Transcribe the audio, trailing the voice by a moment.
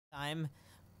time.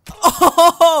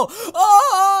 Oh!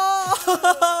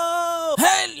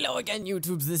 Hello again,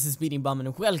 YouTubes. This is BeenieBomb,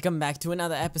 and welcome back to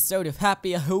another episode of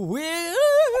Happy Wheels.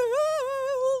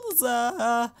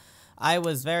 I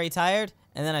was very tired,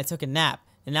 and then I took a nap,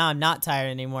 and now I'm not tired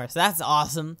anymore. So that's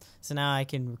awesome. So now I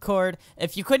can record.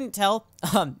 If you couldn't tell,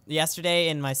 yesterday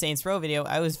in my Saints Row video,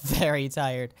 I was very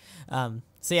tired. So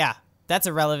yeah, that's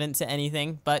irrelevant to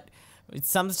anything, but it's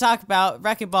something to talk about.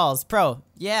 Wrecking Balls Pro.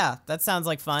 Yeah, that sounds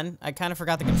like fun. I kind of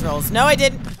forgot the controls. No, I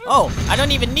didn't. Oh, I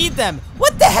don't even need them.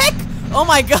 What the heck? Oh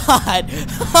my god.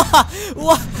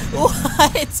 What?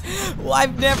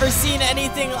 I've never seen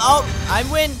anything. Oh, I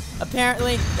win.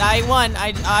 Apparently, I won.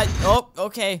 Oh,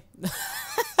 okay.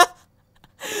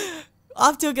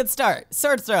 Off to a good start.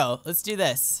 Sword throw. Let's do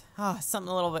this. Oh,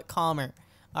 something a little bit calmer.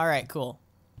 All right, cool.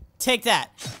 Take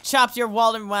that. Chopped your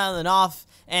watermelon off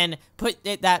and put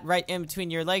that right in between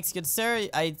your legs. Good sir,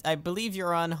 I believe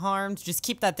you're unharmed. Just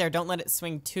keep that there. Don't let it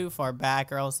swing too far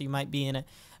back, or else you might be in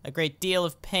a great deal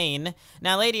of pain.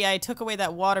 Now, lady, I took away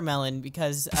that watermelon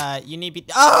because you need be—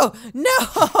 Oh,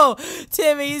 no!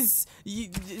 Timmy's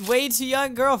way too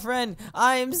young girlfriend.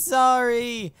 I'm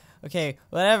sorry. Okay,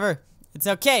 whatever. It's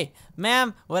okay.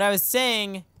 Ma'am, what I was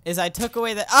saying is I took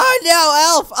away the— Oh, no,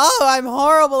 Elf! Oh, I'm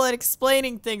horrible at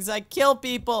explaining things. I kill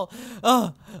people.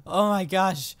 Oh my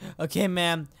gosh. Okay,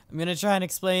 ma'am, I'm gonna try and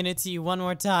explain it to you one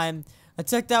more time. I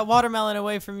took that watermelon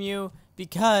away from you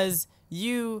because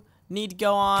you need to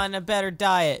go on a better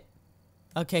diet.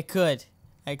 Okay, good.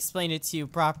 I explained it to you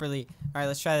properly. Alright,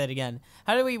 let's try that again.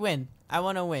 How do we win? I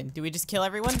want to win. Do we just kill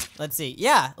everyone? Let's see.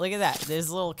 Yeah, look at that. There's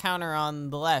a little counter on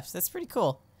the left. That's pretty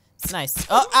cool. It's nice.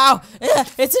 Oh, ow!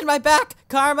 It's in my back!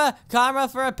 Karma! Karma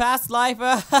for a past life!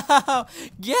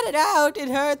 Get it out! It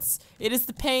hurts! It is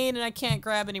the pain, and I can't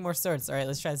grab any more swords. Alright,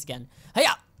 let's try this again.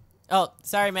 Hiya! Oh,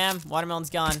 sorry, ma'am. Watermelon's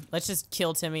gone. Let's just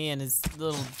kill Timmy and his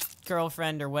little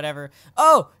girlfriend or whatever.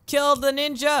 Oh! Killed the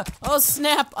ninja! Oh,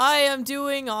 snap! I am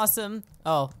doing awesome.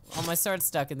 Oh, my sword's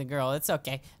stuck in the girl. It's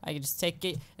okay. I can just take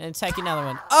it and take another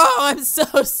one. Oh, I'm so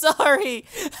sorry!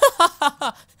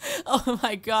 Oh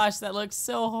my gosh, that looks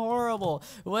so horrible.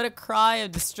 What a cry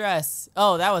of distress.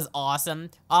 Oh, that was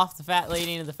awesome. Off the fat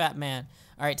lady into the fat man.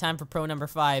 Alright, time for pro number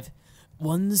 5.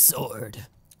 One sword.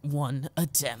 One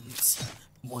attempt.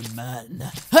 One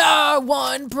man. Ah,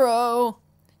 one pro.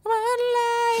 One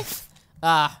life.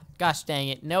 Ah, gosh dang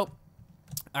it. Nope.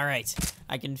 Alright.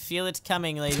 I can feel it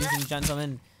coming, ladies and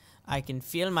gentlemen. I can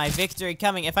feel my victory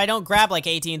coming. If I don't grab like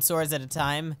 18 swords at a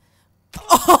time.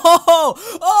 Oh!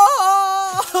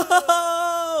 Oh!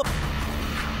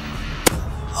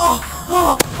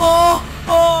 Oh! Oh!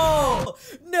 Oh!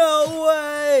 No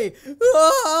way!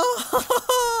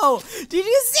 Oh! Did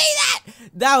you see that?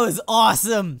 That was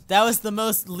awesome. That was the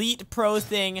most leet pro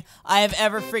thing I have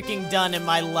ever freaking done in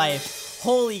my life.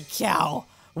 Holy cow.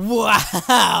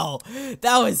 Wow.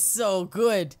 That was so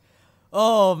good.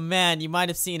 Oh man, you might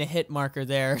have seen a hit marker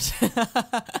there.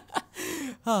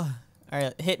 Oh.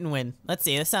 Alright, hit and win. Let's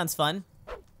see, this sounds fun.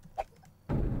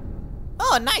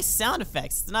 Oh, nice sound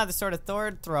effects. It's another sort of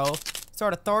third throw.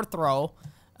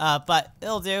 But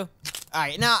it'll do.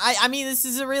 Alright, now, I mean, this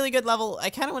is a really good level. I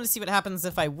kind of want to see what happens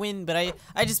if I win, but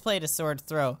I just played a sword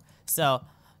throw. So,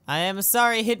 I am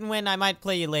sorry, hit and win. I might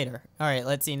play you later. Alright,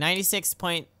 let's see.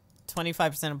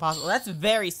 96.25% impossible. That's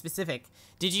very specific.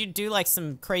 Did you do, like,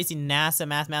 some crazy NASA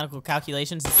mathematical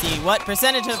calculations to see what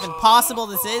percentage of impossible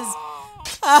this is?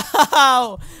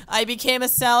 Ow! I became a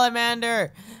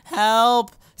salamander.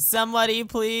 Help! Somebody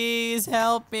please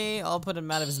help me. I'll put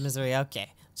him out of his misery.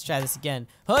 Okay, let's try this again.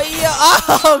 Oh yeah!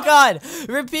 Oh god!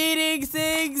 Repeating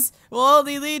things will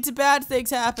only lead to bad things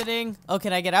happening. Oh,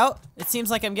 can I get out? It seems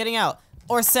like I'm getting out.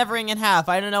 Or severing in half.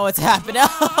 I don't know what's happening.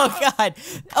 Oh god!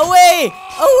 Away!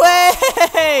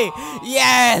 Away!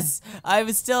 Yes!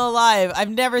 I'm still alive. I've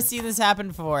never seen this happen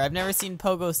before. I've never seen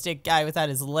Pogo Stick guy without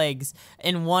his legs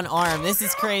in one arm. This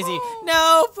is crazy.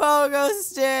 No Pogo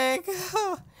Stick!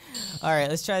 Alright,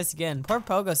 let's try this again. Poor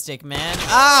Pogo Stick, man.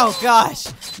 Oh gosh!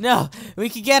 No! We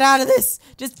can get out of this!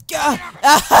 Just go!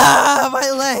 Ah! My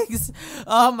legs!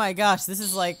 Oh my gosh, this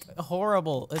is like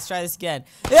horrible. Let's try this again.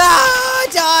 Ah!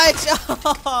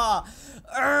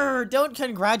 Dodge! Don't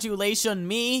congratulation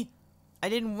me. I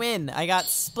didn't win. I got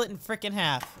split in frickin'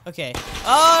 half. Okay.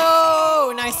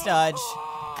 Oh! Nice dodge.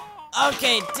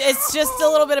 Okay, it's just a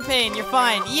little bit of pain. You're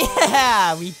fine.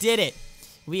 Yeah! We did it.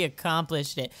 We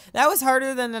accomplished it. That was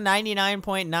harder than the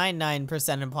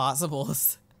 99.99%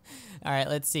 impossibles. Alright,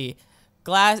 let's see.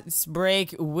 Glass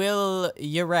break will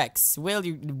you wreck. Will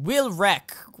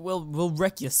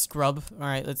wreck you, scrub.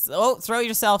 Alright, let's— oh, throw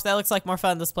yourself. That looks like more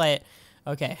fun. Let's play it.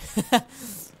 Okay.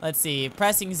 Let's see.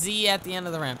 Pressing Z at the end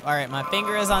of the ramp. All right, my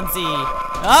finger is on Z.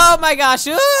 Oh my gosh!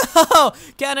 Oh,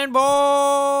 cannonball!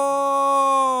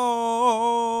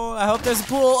 I hope there's a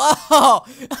pool. Oh!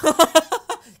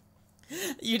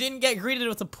 You didn't get greeted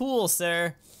with a pool,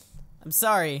 sir. I'm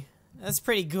sorry. That's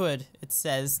pretty good, it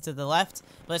says to the left.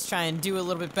 Let's try and do a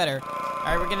little bit better. All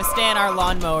right, we're gonna stay on our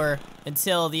lawnmower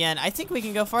until the end. I think we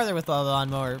can go farther with the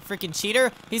lawnmower. Freaking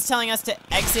cheater. He's telling us to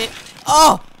exit.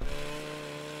 Oh!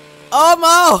 Oh,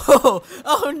 Mo!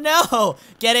 Oh, no!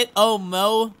 Get it? Oh,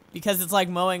 Mo? Because it's like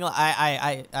mowing.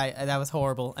 That was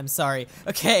horrible. I'm sorry.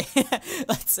 Okay,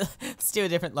 let's do a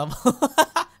different level.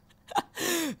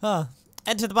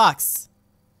 Enter the box.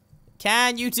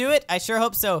 Can you do it? I sure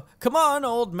hope so. Come on,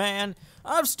 old man.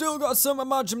 I've still got some of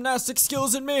my gymnastic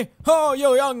skills in me. Oh,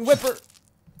 you young whipper.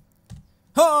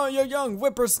 Oh, you young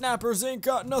whippersnappers ain't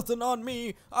got nothing on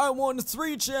me. I won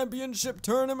 3 championship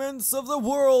tournaments of the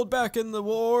world back in the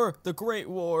war. The Great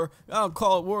War. I'll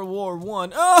call it World War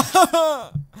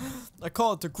I. I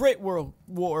call it the Great World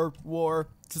War,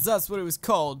 because that's what it was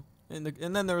called. And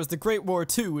then there was the Great War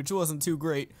II, which wasn't too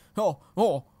great. Oh,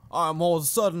 I'm all of a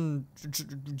sudden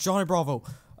Johnny Bravo.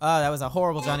 That was a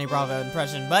horrible Johnny Bravo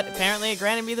impression, but apparently it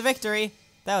granted me the victory.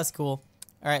 That was cool.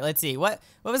 All right, let's see. What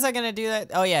was I gonna do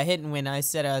that? Oh yeah, hit and win. I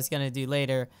said I was gonna do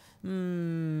later.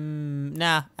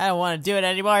 Nah, I don't want to do it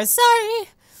anymore. Sorry.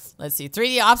 Let's see.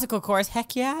 3D obstacle course.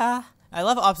 Heck yeah. I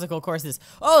love obstacle courses.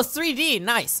 Oh, 3D.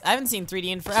 Nice. I haven't seen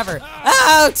 3D in forever.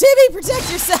 Oh, Timmy,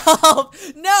 protect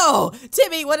yourself. No,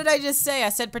 Timmy, what did I just say? I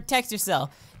said protect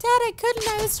yourself. Dad, I couldn't.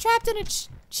 I was trapped in a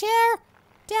chair.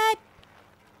 Dad,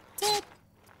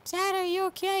 are you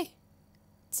okay?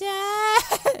 Dad.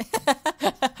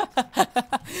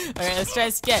 Alright, let's try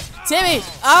this again. Timmy!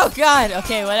 Oh god!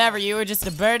 Okay, whatever, you were just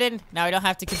a burden. Now I don't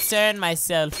have to concern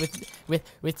myself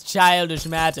with childish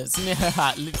matters.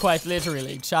 Quite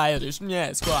literally, childish.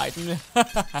 Yes, quite.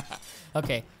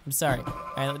 Okay, I'm sorry.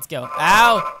 Alright, let's go.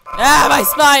 Ow! Ah, my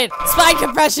spine! Spine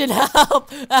compression!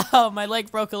 Help! Oh, my leg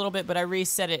broke a little bit, but I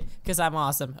reset it because I'm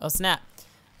awesome. Oh, snap.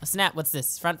 Oh, snap. What's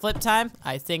this? Front flip time?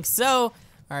 I think so.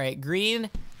 Alright, green.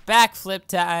 Backflip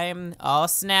time. Oh,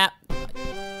 snap.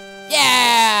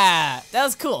 Yeah! That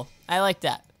was cool. I like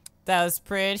that. That was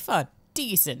pretty fun.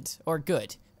 Decent. Or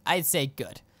good. I'd say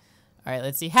good. Alright,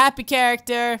 let's see. Happy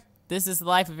character. This is the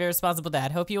life of Irresponsible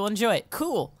Dad. Hope you will enjoy it.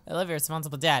 Cool. I love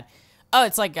Irresponsible Dad. Oh,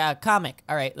 it's like a comic.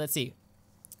 Alright, let's see.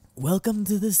 Welcome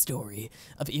to the story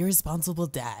of Irresponsible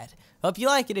Dad. Hope you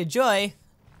like it. Enjoy.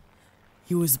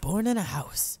 He was born in a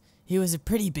house. He was a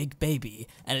pretty big baby,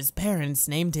 and his parents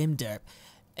named him Derp.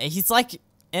 He's like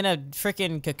in a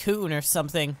freaking cocoon or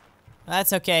something.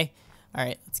 That's okay.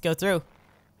 Alright, let's go through.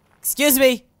 Excuse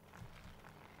me!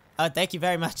 Oh, thank you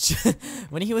very much.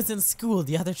 When he was in school,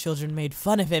 the other children made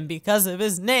fun of him because of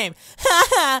his name.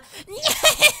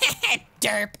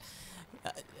 Derp!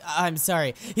 I'm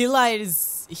sorry. He lied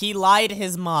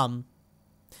his mom.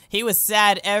 He was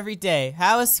sad every day.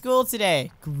 How was school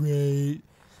today? Great.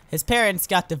 His parents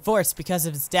got divorced because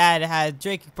of his dad had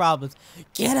drinking problems.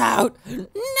 Get out!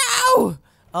 No!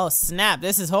 Oh, snap.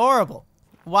 This is horrible.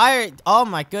 Oh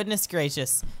my goodness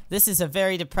gracious. This is a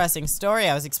very depressing story.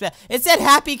 It said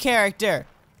happy character.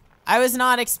 I was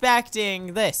not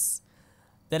expecting this.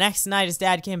 The next night, his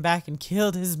dad came back and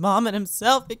killed his mom and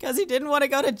himself because he didn't want to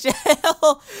go to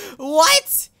jail.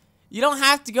 What? You don't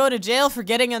have to go to jail for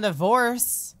getting a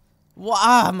divorce.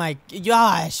 Oh my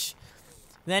gosh.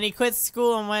 Then he quit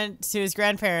school and went to his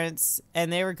grandparents,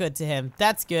 and they were good to him.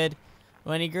 That's good.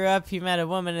 When he grew up, he met a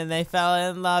woman, and they fell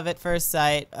in love at first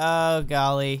sight. Oh,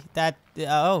 golly.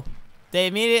 They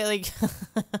immediately...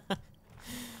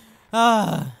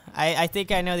 I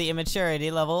think I know the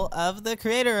immaturity level of the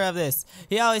creator of this.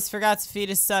 He always forgot to feed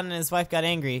his son, and his wife got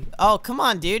angry. Oh, come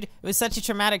on, dude. It was such a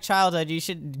traumatic childhood. You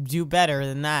should do better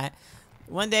than that.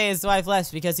 One day his wife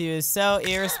left because he was so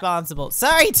irresponsible.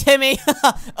 Sorry, Timmy!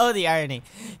 Oh, the irony.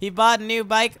 He bought a new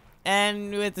bike,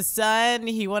 and with the son,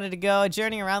 he wanted to go a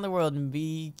journey around the world. And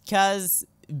because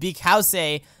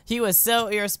he was so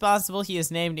irresponsible, he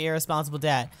is named Irresponsible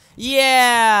Dad.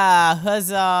 Yeah!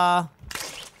 Huzzah!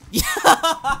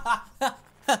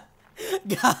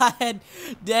 God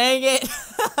dang it.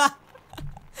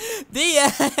 The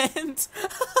end.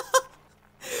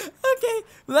 Okay,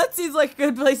 well, that seems like a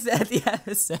good place to end the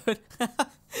episode.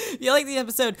 If you like the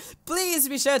episode, please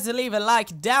be sure to leave a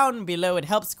like down below. It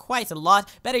helps quite a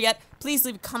lot. Better yet, please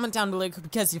leave a comment down below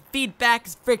because your feedback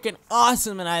is freaking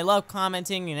awesome, and I love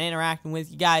commenting and interacting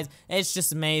with you guys. It's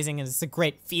just amazing, and it's a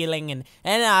great feeling, and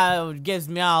it gives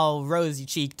me all rosy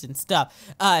cheeked and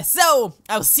stuff. So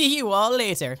I'll see you all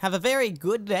later. Have a very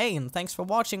good day, and thanks for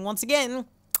watching once again.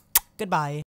 Goodbye.